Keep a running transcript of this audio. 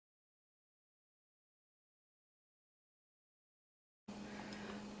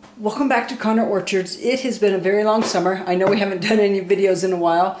Welcome back to Conner Orchards. It has been a very long summer. I know we haven't done any videos in a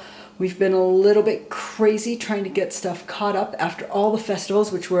while. We've been a little bit crazy trying to get stuff caught up after all the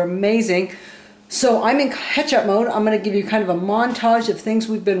festivals, which were amazing. So I'm in catch-up mode. I'm going to give you kind of a montage of things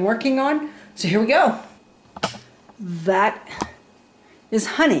we've been working on. So here we go. That is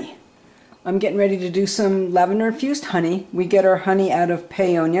honey. I'm getting ready to do some lavender-infused honey. We get our honey out of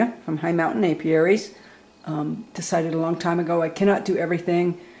Paonia from High Mountain Apiaries. Decided a long time ago I cannot do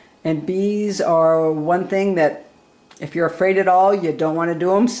everything. And bees are one thing that if you're afraid at all, you don't want to do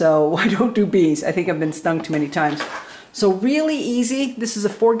them, so I don't do bees. I think I've been stung too many times. So really easy. This is a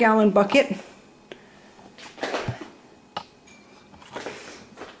 4-gallon bucket.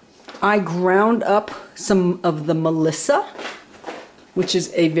 I ground up some of the Melissa, which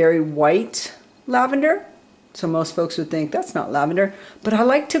is a very white lavender. So most folks would think that's not lavender, but I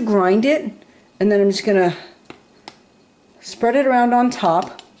like to grind it, and then I'm just gonna spread it around on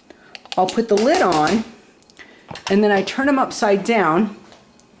top. I'll put the lid on, and then I turn them upside down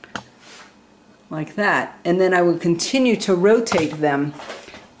like that, and then I will continue to rotate them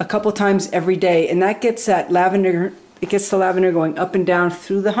a couple times every day, and that gets that lavender, it gets the lavender going up and down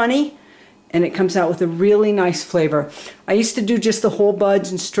through the honey, and it comes out with a really nice flavor. I used to do just the whole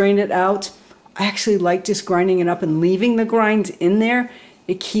buds and strain it out. I actually like just grinding it up and leaving the grinds in there.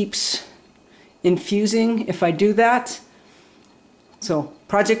 It keeps infusing if I do that. So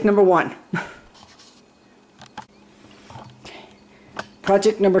project number 1.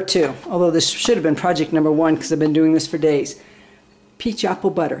 Project number 2, although this should have been project number 1 because I've been doing this for days. Peach apple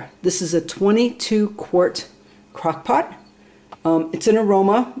butter. This is a 22-quart crock pot. It's an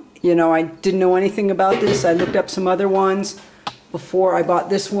aroma. You know, I didn't know anything about this. I looked up some other ones before I bought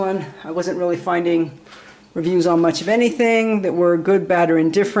this one. I wasn't really finding reviews on much of anything that were good, bad, or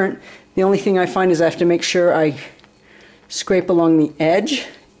indifferent. The only thing I find is I have to make sure I scrape along the edge.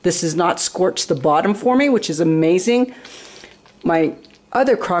 This has not scorched the bottom for me, which is amazing. My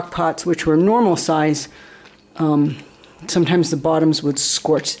other crock pots, which were normal size, sometimes the bottoms would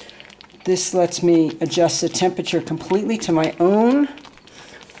scorch. This lets me adjust the temperature completely to my own.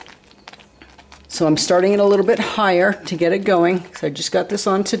 So I'm starting it a little bit higher to get it going, because I just got this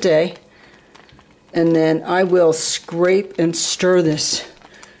on today. And then I will scrape and stir this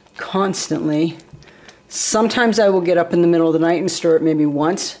constantly. Sometimes I will get up in the middle of the night and stir it maybe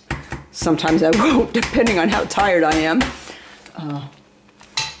once. Sometimes I won't, depending on how tired I am.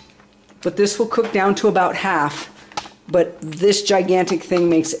 But this will cook down to about half. But this gigantic thing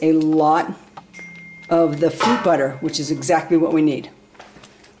makes a lot of the fruit butter, which is exactly what we need.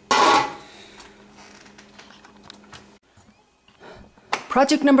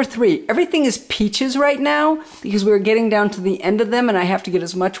 Project number 3. Everything is peaches right now because we're getting down to the end of them and I have to get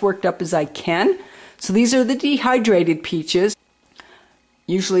as much worked up as I can. So these are the dehydrated peaches.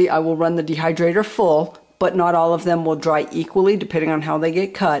 Usually I will run the dehydrator full, but not all of them will dry equally depending on how they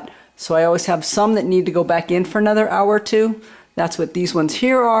get cut. So I always have some that need to go back in for another hour or two. That's what these ones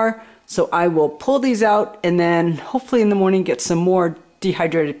here are. So I will pull these out and then hopefully in the morning get some more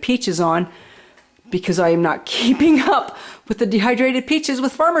dehydrated peaches on, because I am not keeping up with the dehydrated peaches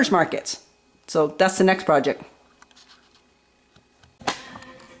with farmers markets. So that's the next project.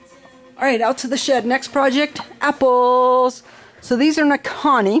 All right, out to the shed. Next project, apples. So these are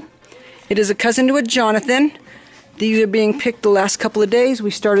Nakani. It is a cousin to a Jonathan. These are being picked the last couple of days.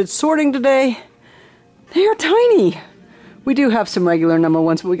 We started sorting today. They are tiny. We do have some regular number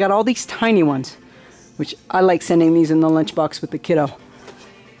ones, but we got all these tiny ones, which I like sending these in the lunchbox with the kiddo.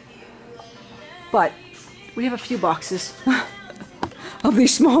 But we have a few boxes of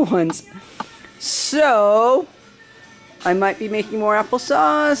these small ones. So I might be making more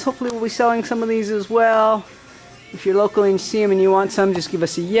applesauce. Hopefully we'll be selling some of these as well. If you're local and you see them and you want some, just give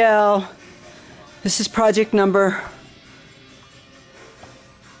us a yell. This is project number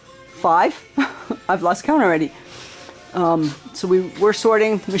 5. I've lost count already. So we're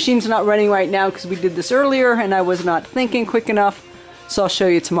sorting. The machine's not running right now because we did this earlier and I was not thinking quick enough. So I'll show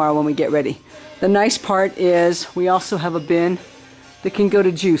you tomorrow when we get ready. The nice part is we also have a bin that can go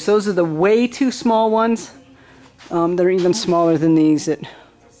to juice. Those are the way too small ones. They're even smaller than these.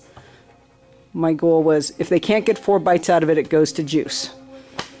 My goal was if they can't get 4 bites out of it, it goes to juice.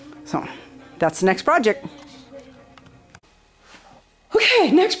 So that's the next project. Okay,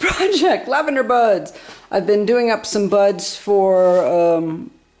 next project, lavender buds. I've been doing up some buds for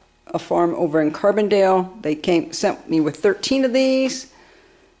a farm over in Carbondale. They sent me with 13 of these.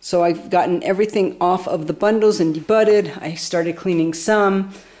 So I've gotten everything off of the bundles and debudded. I started cleaning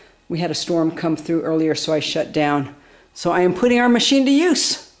some. We had a storm come through earlier, so I shut down. So I am putting our machine to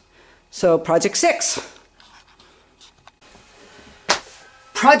use. So project 6.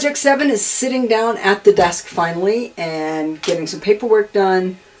 Project 7 is sitting down at the desk finally and getting some paperwork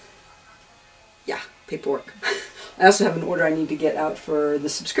done. Yeah, paperwork. I also have an order I need to get out for the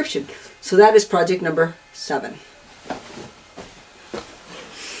subscription. So that is project number 7.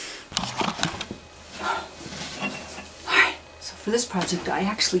 Alright, so for this project I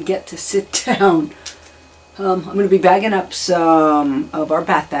actually get to sit down. I'm going to be bagging up some of our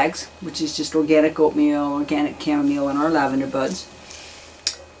bath bags, which is just organic oatmeal, organic chamomile, and our lavender buds.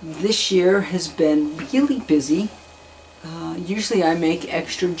 This year has been really busy. Usually I make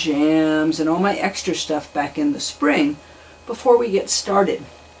extra jams and all my extra stuff back in the spring before we get started.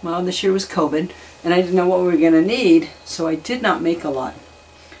 Well, this year was COVID and I didn't know what we were going to need, so I did not make a lot.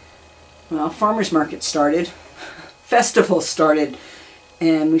 Well, farmers market started, festivals started,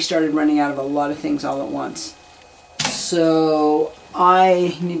 and we started running out of a lot of things all at once. So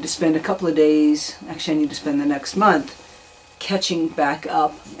I need to spend a couple of days, actually I need to spend the next month, catching back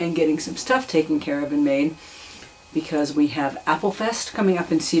up and getting some stuff taken care of and made, because we have Apple Fest coming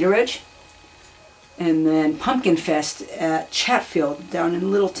up in Cedar Ridge, and then Pumpkin Fest at Chatfield down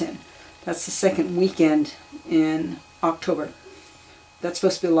in Littleton. That's the second weekend in October. That's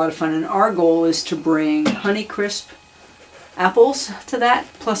supposed to be a lot of fun, and our goal is to bring Honeycrisp apples to that,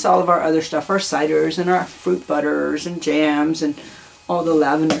 plus all of our other stuff, our ciders and our fruit butters and jams and all the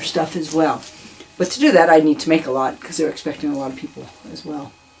lavender stuff as well. But to do that I need to make a lot because they're expecting a lot of people as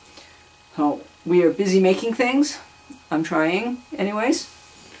well. So we are busy making things. I'm trying anyways.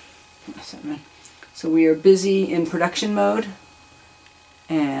 So we are busy in production mode,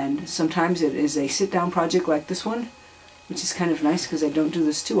 and sometimes it is a sit-down project like this one, which is kind of nice because I don't do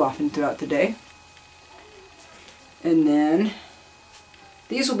this too often throughout the day. And then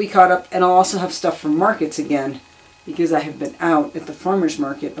these will be caught up, and I'll also have stuff from markets again because I have been out at the farmers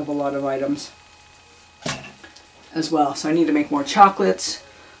market of a lot of items as well. So I need to make more chocolates.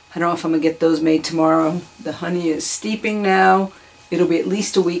 I don't know if I'm going to get those made tomorrow. The honey is steeping now. It'll be at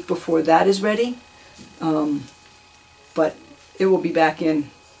least a week before that is ready. But it will be back in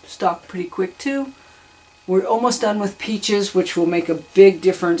stock pretty quick too. We're almost done with peaches, which will make a big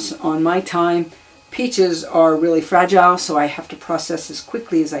difference on my time. Peaches are really fragile, so I have to process as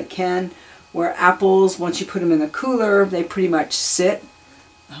quickly as I can. Where apples, once you put them in the cooler, they pretty much sit.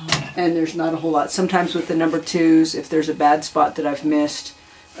 And there's not a whole lot. Sometimes with the number 2s, if there's a bad spot that I've missed,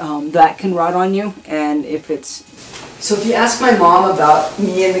 that can rot on you. And if it's... So if you ask my mom about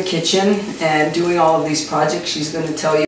me in the kitchen and doing all of these projects, she's going to tell you